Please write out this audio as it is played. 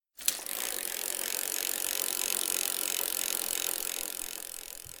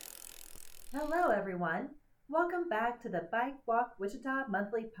Hello, everyone. Welcome back to the Bike Walk Wichita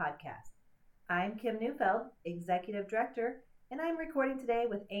Monthly Podcast. I'm Kim Neufeld, Executive Director, and I'm recording today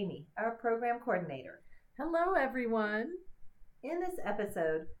with Amy, our Program Coordinator. Hello, everyone. In this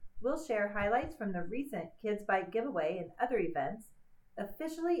episode, we'll share highlights from the recent Kids Bike giveaway and other events,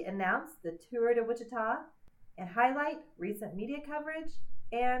 officially announce the Tour de Wichita, and highlight recent media coverage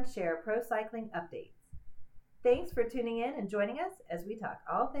and share pro cycling updates. Thanks for tuning in and joining us as we talk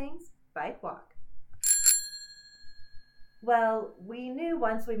all things Bike Walk. Well, we knew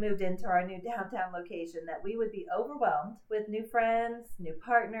once we moved into our new downtown location that we would be overwhelmed with new friends, new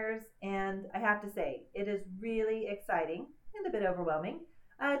partners, and I have to say, it is really exciting and a bit overwhelming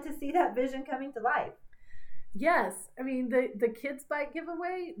to see that vision coming to life. Yes, I mean, the Kids Bike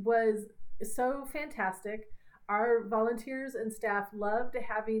giveaway was so fantastic. Our volunteers and staff loved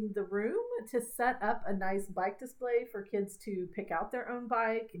having the room to set up a nice bike display for kids to pick out their own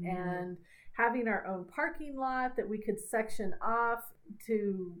bike and having our own parking lot that we could section off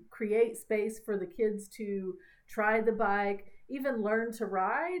to create space for the kids to try the bike, even learn to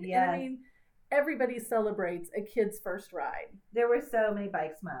ride. Yes. And I mean, everybody celebrates a kid's first ride. There were so many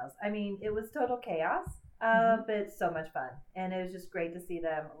bike smiles. I mean, it was total chaos, but so much fun. And it was just great to see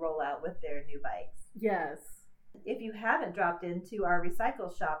them roll out with their new bikes. Yes. If you haven't dropped into our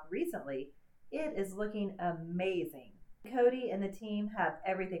recycle shop recently, it is looking amazing. Cody and the team have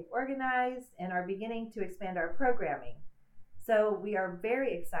everything organized and are beginning to expand our programming. So we are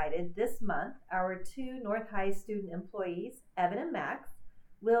very excited. This month, our two North High student employees, Evan and Max,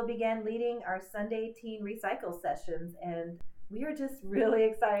 will begin leading our Sunday teen recycle sessions, and we are just really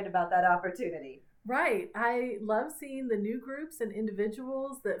excited about that opportunity. Right. I love seeing the new groups and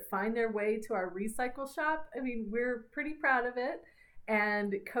individuals that find their way to our recycle shop. I mean, we're pretty proud of it.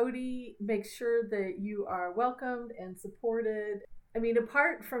 And Cody makes sure that you are welcomed and supported. I mean,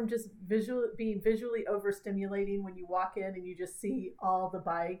 apart from just being visually overstimulating when you walk in and you just see all the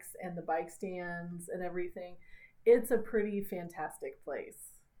bikes and the bike stands and everything, it's a pretty fantastic place.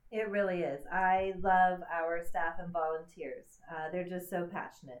 It really is. I love our staff and volunteers. They're just so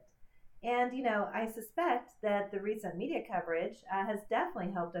passionate. And, I suspect that the recent media coverage has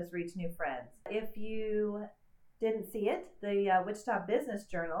definitely helped us reach new friends. If you didn't see it, the Wichita Business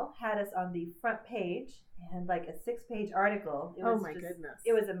Journal had us on the front page and like a 6-page article. It was goodness.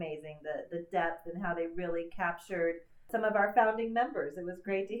 It was amazing, the depth and how they really captured some of our founding members. It was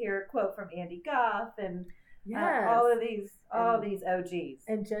great to hear a quote from Andy Goff and all these OGs.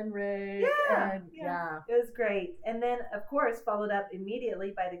 And Jen Rigg. Yeah. It was great. And then, of course, followed up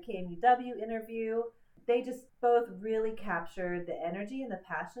immediately by the KMUW interview. They just both really captured the energy and the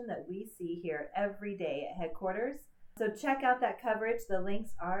passion that we see here every day at headquarters. So check out that coverage. The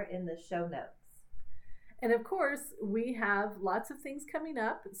links are in the show notes. And of course, we have lots of things coming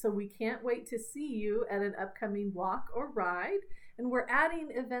up, so we can't wait to see you at an upcoming walk or ride. And we're adding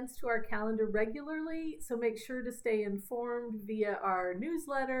events to our calendar regularly, so make sure to stay informed via our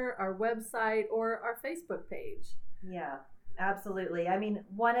newsletter, our website, or our Facebook page. Yeah, absolutely. I mean,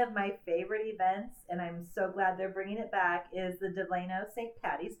 one of my favorite events, and I'm so glad they're bringing it back, is the Delano St.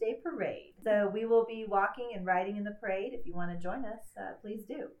 Patty's Day Parade. So we will be walking and riding in the parade. If you want to join us, please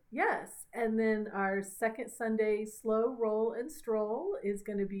do. Yes, and then our second Sunday slow roll and stroll is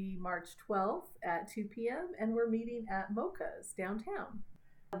going to be March 12th at 2 p.m. and we're meeting at Mocha's downtown.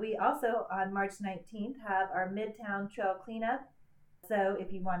 We also, on March 19th, have our Midtown Trail Cleanup. So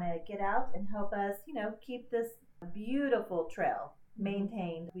if you want to get out and help us, keep this beautiful trail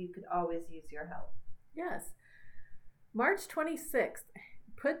maintained, we could always use your help. Yes. March 26th.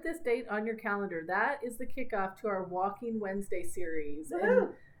 Put this date on your calendar. That is the kickoff to our Walking Wednesday series. Woo-hoo! And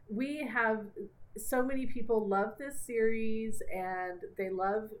we have so many people love this series, and they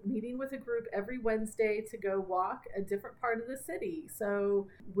love meeting with a group every Wednesday to go walk a different part of the city. So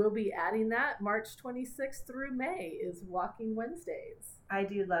we'll be adding that. March 26th through May is Walking Wednesdays. I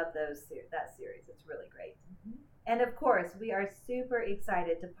do love that series. It's really great. Mm-hmm. And of course, we are super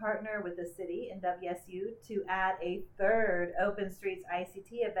excited to partner with the city and WSU to add a third Open Streets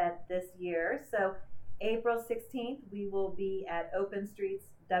ICT event this year. So April 16th, we will be at Open Streets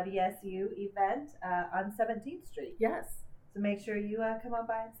WSU event on 17th Street. Yes. So make sure you come on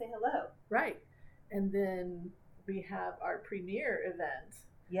by and say hello. Right. And then we have our premiere event.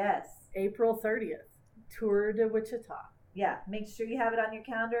 Yes. April 30th, Tour de Wichita. Yeah, make sure you have it on your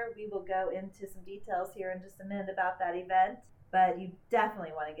calendar. We will go into some details here in just a minute about that event, but you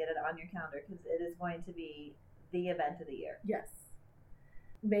definitely want to get it on your calendar because it is going to be the event of the year. Yes.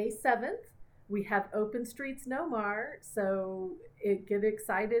 May 7th, we have Open Streets Nomar, so get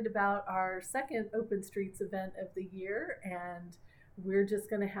excited about our second Open Streets event of the year, and we're just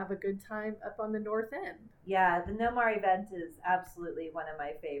going to have a good time up on the north end. Yeah, the Nomar event is absolutely one of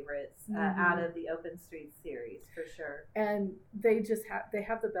my favorites out of the Open Streets series, for sure. And they just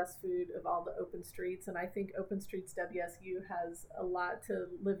have the best food of all the Open Streets, and I think Open Streets WSU has a lot to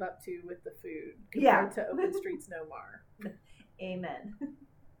live up to with the food compared to Open Streets Nomar. Amen.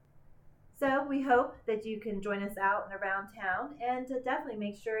 So we hope that you can join us out and around town, and to definitely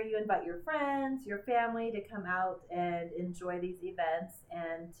make sure you invite your friends, your family to come out and enjoy these events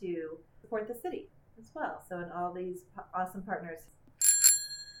and to support the city as well. So, and all these awesome partners.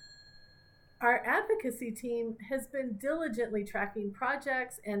 Our advocacy team has been diligently tracking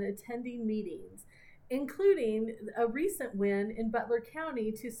projects and attending meetings, including a recent win in Butler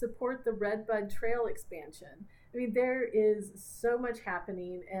County to support the Redbud Trail expansion. I mean, there is so much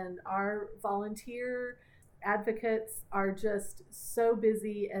happening, and our volunteer advocates are just so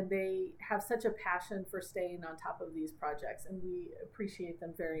busy, and they have such a passion for staying on top of these projects, and we appreciate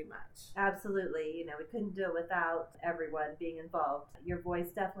them very much. Absolutely. You know, we couldn't do it without everyone being involved. Your voice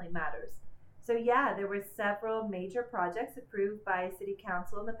definitely matters. So yeah, there were several major projects approved by City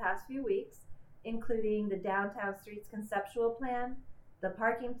Council in the past few weeks, including the Downtown Streets Conceptual Plan, the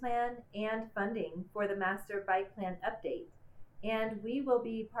parking plan, and funding for the Master Bike Plan update. And we will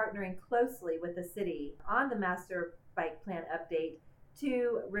be partnering closely with the city on the Master Bike Plan update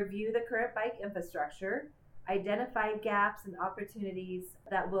to review the current bike infrastructure, identify gaps and opportunities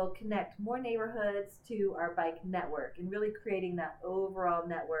that will connect more neighborhoods to our bike network, and really creating that overall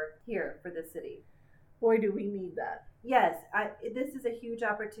network here for the city. Boy, do we need that. Yes, this is a huge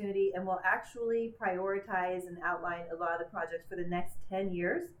opportunity, and we'll actually prioritize and outline a lot of the projects for the next 10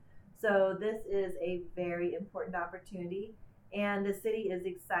 years. So this is a very important opportunity, and the city is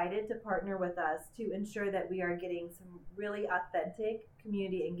excited to partner with us to ensure that we are getting some really authentic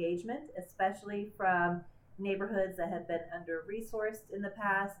community engagement, especially from neighborhoods that have been under-resourced in the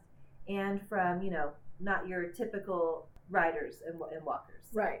past, and from, not your typical riders and walkers.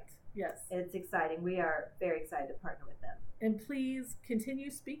 Right. Yes. It's exciting. We are very excited to partner with them. And please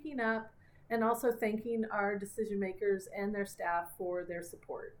continue speaking up, and also thanking our decision makers and their staff for their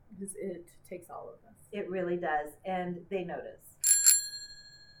support, because it takes all of us. It really does. And they notice.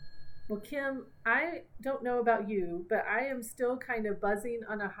 Well, Kim, I don't know about you, but I am still kind of buzzing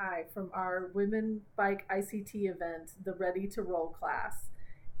on a high from our Women Bike ICT event, the Ready to Roll class.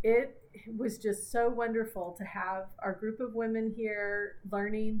 It was just so wonderful to have our group of women here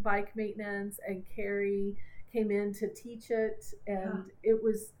learning bike maintenance, and Carrie came in to teach it, and it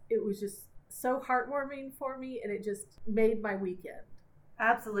was just so heartwarming for me, and it just made my weekend.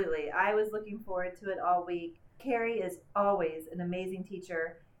 Absolutely. I was looking forward to it all week. Carrie is always an amazing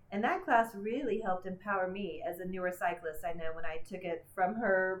teacher, and that class really helped empower me as a newer cyclist. I know when I took it from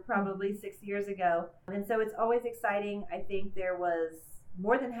her probably 6 years ago. And so it's always exciting. I think there was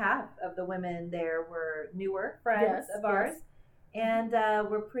more than half of the women there were newer friends of ours. And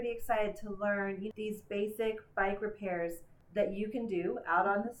we're pretty excited to learn these basic bike repairs that you can do out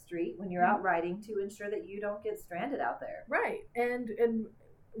on the street when you're out riding to ensure that you don't get stranded out there. Right. And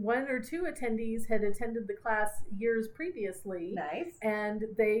one or two attendees had attended the class years previously. Nice. And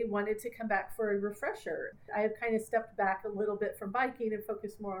they wanted to come back for a refresher. I have kind of stepped back a little bit from biking and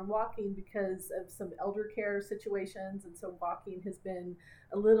focused more on walking because of some elder care situations. And so walking has been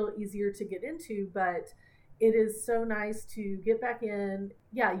a little easier to get into, but it is so nice to get back in.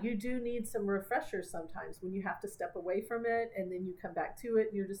 Yeah, you do need some refreshers sometimes when you have to step away from it and then you come back to it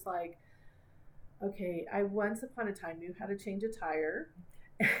and you're just like, okay, I once upon a time knew how to change a tire.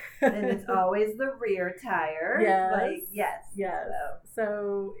 And it's always the rear tire. Yes.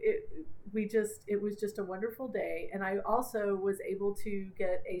 So it was just a wonderful day. And I also was able to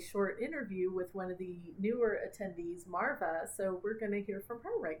get a short interview with one of the newer attendees, Marva. So we're going to hear from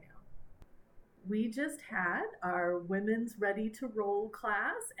her right now. We just had our Women's Ready to Roll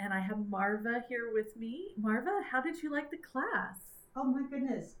class, and I have Marva here with me. Marva, how did you like the class? Oh my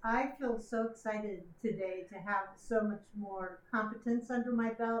goodness, I feel so excited today to have so much more competence under my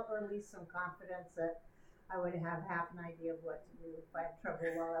belt, or at least some confidence that I would have half an idea of what to do if I had trouble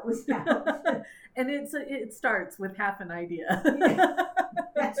while I was out. And it starts with half an idea. Yeah,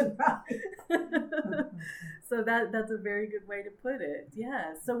 that's right. So that's a very good way to put it.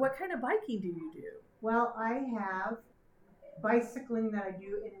 Yeah. So what kind of biking do you do? Well, I have bicycling that I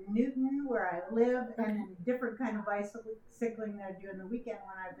do in Newton, where I live, and then different kind of bicycling that I do on the weekend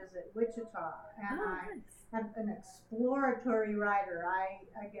when I visit Wichita. And I am an exploratory rider.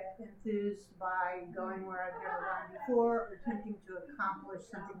 I get enthused by going where I've never gone before, or attempting to accomplish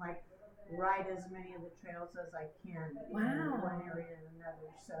something like ride as many of the trails as I can in one area and another.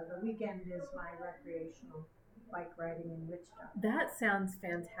 So the weekend is my recreational bike riding in Wichita. That sounds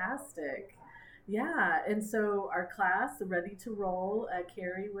fantastic. Yeah, and so our class, Ready to Roll,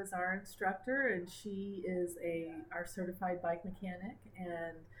 Carrie was our instructor, and she is our certified bike mechanic,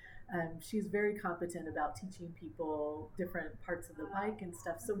 and she's very competent about teaching people different parts of the bike and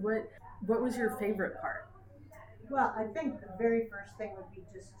stuff. So what was your favorite part? Well, I think the very first thing would be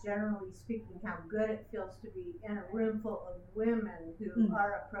just generally speaking how good it feels to be in a room full of women who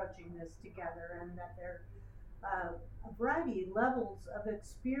are approaching this together, and that they're a variety of levels of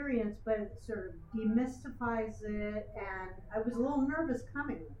experience, but it sort of demystifies it. And I was a little nervous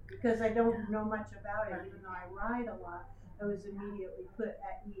coming because I don't know much about it, even though I ride a lot. I was immediately put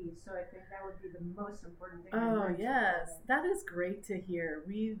at ease, so I think that would be the most important thing. Oh, yes, that is great to hear.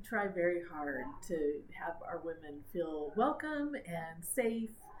 We try very hard to have our women feel welcome and safe,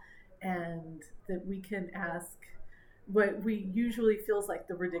 and that we can ask what we usually feels like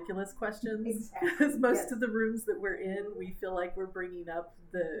the ridiculous questions, because most of the rooms that we're in, we feel like we're bringing up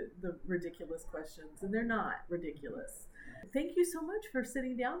the ridiculous questions, and they're not ridiculous. Thank you so much for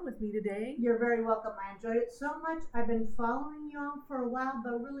sitting down with me today. You're very welcome. I enjoyed it so much. I've been following you all for a while,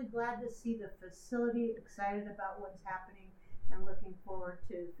 but really glad to see the facility, excited about what's happening, and looking forward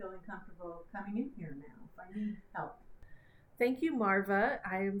to feeling comfortable coming in here now if I need help. Thank you, Marva.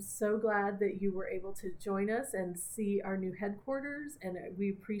 I am so glad that you were able to join us and see our new headquarters, and we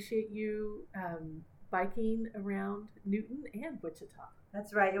appreciate you biking around Newton and Wichita.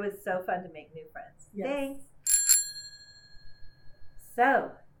 That's right. It was so fun to make new friends. Yes. Thanks.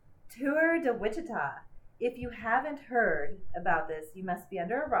 So, Tour de Wichita. If you haven't heard about this, you must be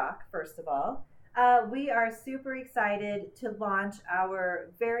under a rock, first of all. We are super excited to launch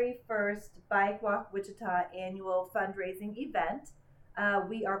our very first Bike Walk Wichita annual fundraising event.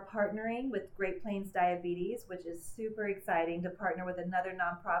 We are partnering with Great Plains Diabetes, which is super exciting to partner with another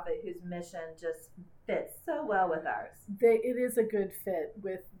nonprofit whose mission just fits so well with ours. It is a good fit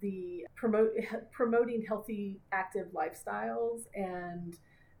with the promoting healthy, active lifestyles and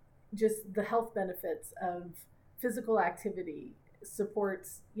just the health benefits of physical activity.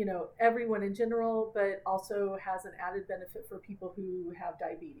 Supports, everyone in general, but also has an added benefit for people who have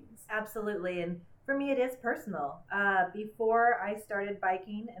diabetes. Absolutely. And for me, it is personal. Before I started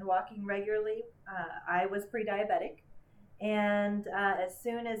biking and walking regularly, I was pre-diabetic. And as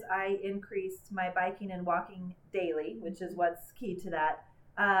soon as I increased my biking and walking daily, which is what's key to that,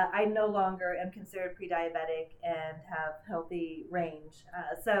 I no longer am considered pre-diabetic and have healthy range.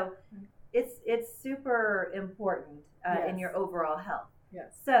 So it's super important in your overall health.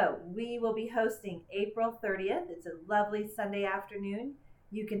 Yes. So we will be hosting April 30th. It's a lovely Sunday afternoon.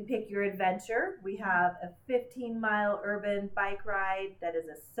 You can pick your adventure. We have a 15-mile urban bike ride that is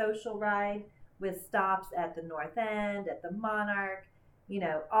a social ride with stops at the North End, at the Monarch,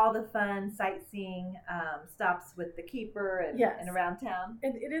 all the fun sightseeing stops with the Keeper and around town.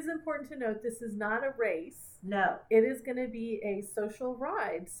 And it is important to note this is not a race. No. It is going to be a social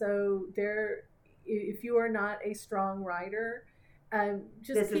ride. So if you are not a strong rider,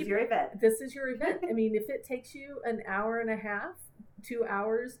 this is your event. This is your event. I mean, if it takes you an hour and a half, 2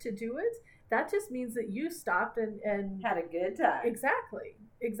 hours to do it, that just means that you stopped and had a good time.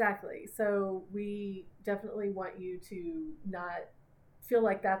 Exactly. So we definitely want you to not feel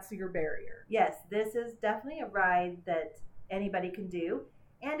like that's your barrier. Yes, this is definitely a ride that anybody can do.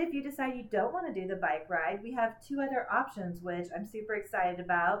 And if you decide you don't want to do the bike ride, we have 2 other options, which I'm super excited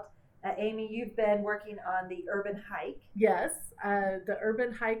about. Amy, you've been working on the urban hike. Yes, the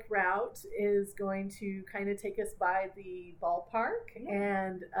urban hike route is going to kind of take us by the ballpark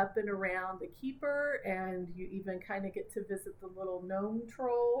and up and around the Keeper, and you even kind of get to visit the little gnome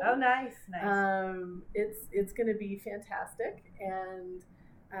troll. Oh, nice. It's going to be fantastic, and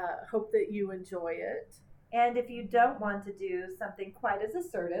hope that you enjoy it. And if you don't want to do something quite as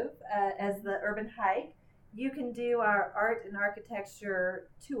assertive as the urban hike, you can do our art and architecture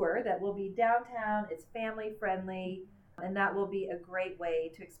tour that will be downtown. It's family friendly, and that will be a great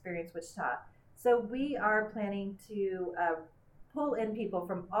way to experience Wichita. So we are planning to pull in people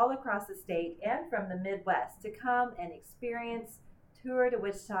from all across the state and from the Midwest to come and experience Tour de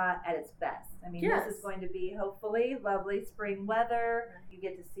Wichita at its best. I mean, This is going to be hopefully lovely spring weather. You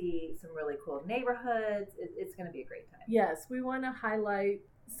get to see some really cool neighborhoods. It's going to be a great time. Yes, we want to highlight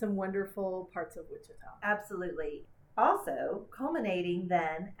some wonderful parts of Wichita. Absolutely. Also, culminating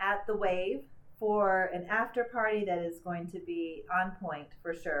then at the Wave for an after party that is going to be on point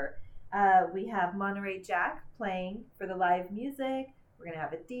for sure. We have Monterey Jack playing for the live music. We're going to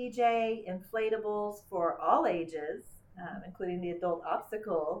have a DJ, inflatables for all ages, including the adult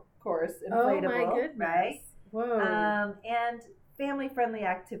obstacle course inflatable. Oh my goodness. Right? Whoa. And family-friendly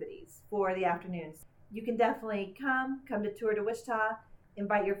activities for the afternoons. you can definitely come to Tour de Wichita,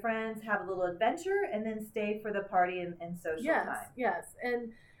 invite your friends, have a little adventure, and then stay for the party and social time. Yes.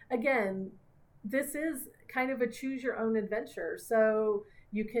 And again, this is kind of a choose your own adventure. So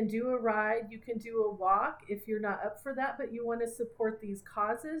you can do a ride, you can do a walk. If you're not up for that, but you want to support these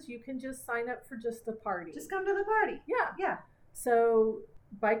causes, you can just sign up for just the party. Just come to the party. Yeah. So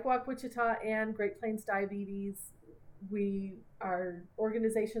Bike Walk Wichita and Great Plains Diabetes, our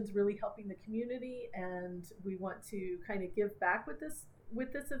organization's really helping the community, and we want to kind of give back with this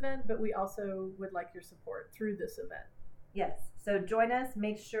event, but we also would like your support through this event. Yes. So join us.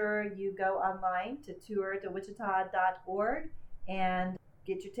 Make sure you go online to tourdewichita.org and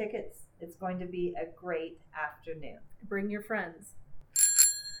get your tickets. It's going to be a great afternoon. Bring your friends.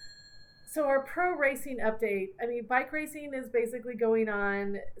 So our pro racing update, bike racing is basically going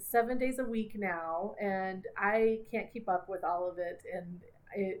on 7 days a week now, and I can't keep up with all of it. And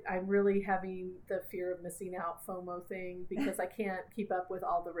I'm really having the fear of missing out FOMO thing because I can't keep up with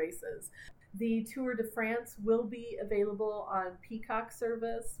all the races. The Tour de France will be available on Peacock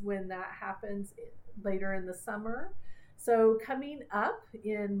service when that happens later in the summer. So coming up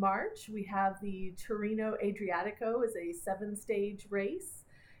in March, we have the Torino Adriatico as a 7-stage race,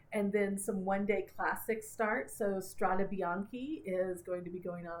 and then some one-day classics start. So Strade Bianche is going to be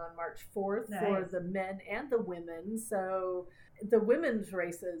going on March 4th for the men and the women. So the women's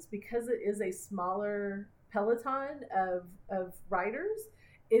races, because it is a smaller peloton of riders,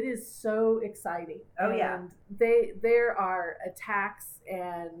 it is so exciting. And there are attacks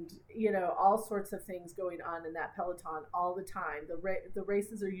and all sorts of things going on in that peloton all the time. The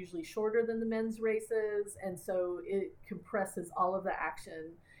races are usually shorter than the men's races, and so it compresses all of the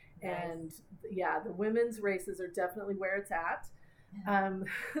action. Nice. And the women's races are definitely where it's at.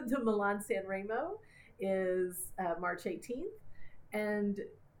 The Milan San Remo is March 18th, and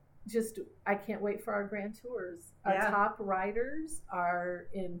I can't wait for our Grand Tours. Our top riders are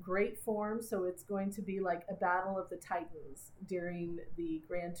in great form, so it's going to be like a battle of the titans during the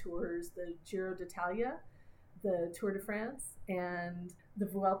Grand Tours, the Giro d'Italia, the Tour de France, and the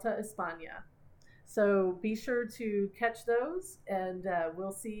Vuelta a España. So be sure to catch those, and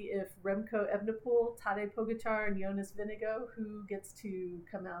we'll see if Remco Evenepoel, Tadej Pogačar, and Jonas Vingegaard, who gets to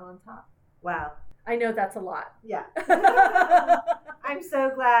come out on top. Wow. I know that's a lot. Yeah. I'm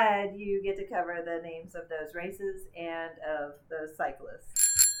so glad you get to cover the names of those races and of those cyclists.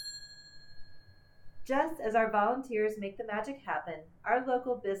 Just as our volunteers make the magic happen, our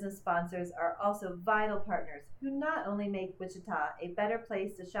local business sponsors are also vital partners who not only make Wichita a better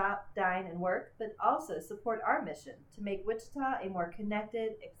place to shop, dine, and work, but also support our mission to make Wichita a more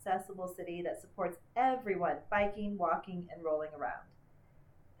connected, accessible city that supports everyone biking, walking, and rolling around.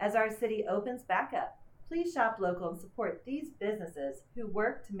 As our city opens back up, please shop local and support these businesses who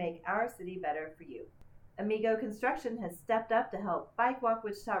work to make our city better for you. Amigo Construction has stepped up to help Bike Walk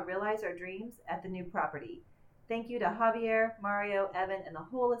Wichita realize our dreams at the new property. Thank you to Javier, Mario, Evan, and the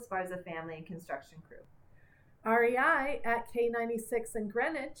whole Esparza family and construction crew. REI at K96 in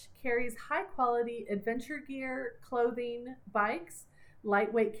Greenwich carries high-quality adventure gear, clothing, bikes,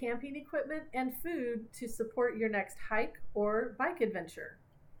 lightweight camping equipment, and food to support your next hike or bike adventure.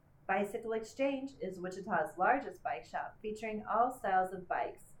 Bicycle Exchange is Wichita's largest bike shop, featuring all styles of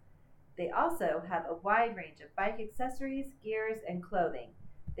bikes. They also have a wide range of bike accessories, gears, and clothing.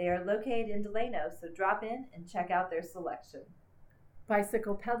 They are located in Delano, so drop in and check out their selection.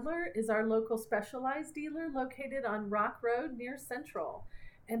 Bicycle Peddler is our local specialized dealer located on Rock Road near Central.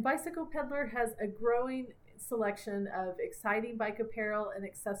 And Bicycle Peddler has a growing selection of exciting bike apparel and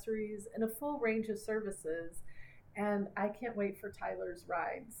accessories and a full range of services. And I can't wait for Tyler's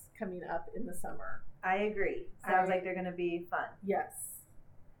rides coming up in the summer. I agree. Sounds like they're going to be fun. Yes.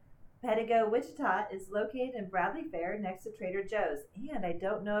 Pedigo Wichita is located in Bradley Fair next to Trader Joe's. And I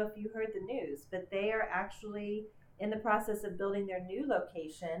don't know if you heard the news, but they are actually in the process of building their new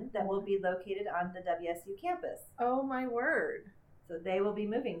location that will be located on the WSU campus. Oh, my word. So they will be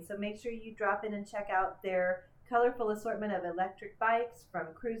moving. So make sure you drop in and check out their colorful assortment of electric bikes,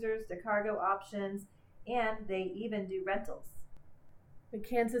 from cruisers to cargo options, and they even do rentals. The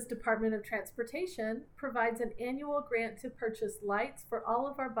Kansas Department of Transportation provides an annual grant to purchase lights for all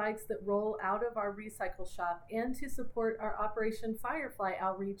of our bikes that roll out of our recycle shop and to support our Operation Firefly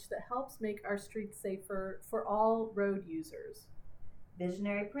outreach that helps make our streets safer for all road users.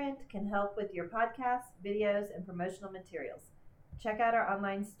 Visionary Print can help with your podcasts, videos, and promotional materials. Check out our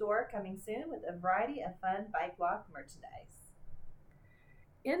online store coming soon with a variety of fun bike walk merchandise.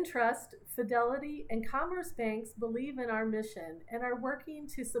 Intrust, Fidelity, and Commerce Banks believe in our mission and are working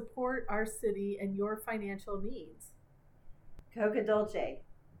to support our city and your financial needs. Coca Dolce,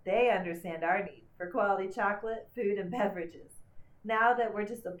 they understand our need for quality chocolate, food, and beverages. Now that we're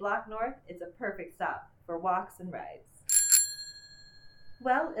just a block north, it's a perfect stop for walks and rides.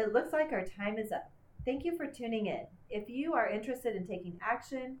 Well, it looks like our time is up. Thank you for tuning in. If you are interested in taking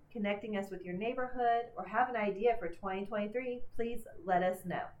action, connecting us with your neighborhood, or have an idea for 2023, please let us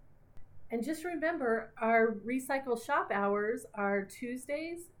know. And just remember, our recycle shop hours are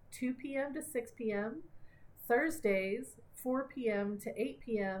Tuesdays, 2 p.m. to 6 p.m., Thursdays, 4 p.m. to 8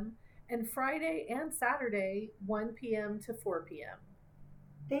 p.m., and Friday and Saturday, 1 p.m. to 4 p.m.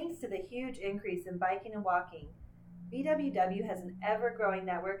 Thanks to the huge increase in biking and walking, BWW has an ever-growing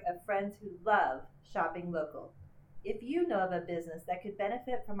network of friends who love shopping local. If you know of a business that could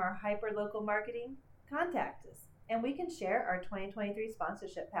benefit from our hyper-local marketing, contact us, and we can share our 2023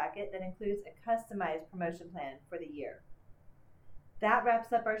 sponsorship packet that includes a customized promotion plan for the year. That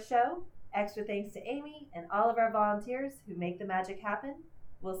wraps up our show. Extra thanks to Amy and all of our volunteers who make the magic happen.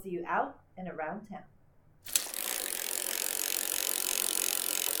 We'll see you out and around town.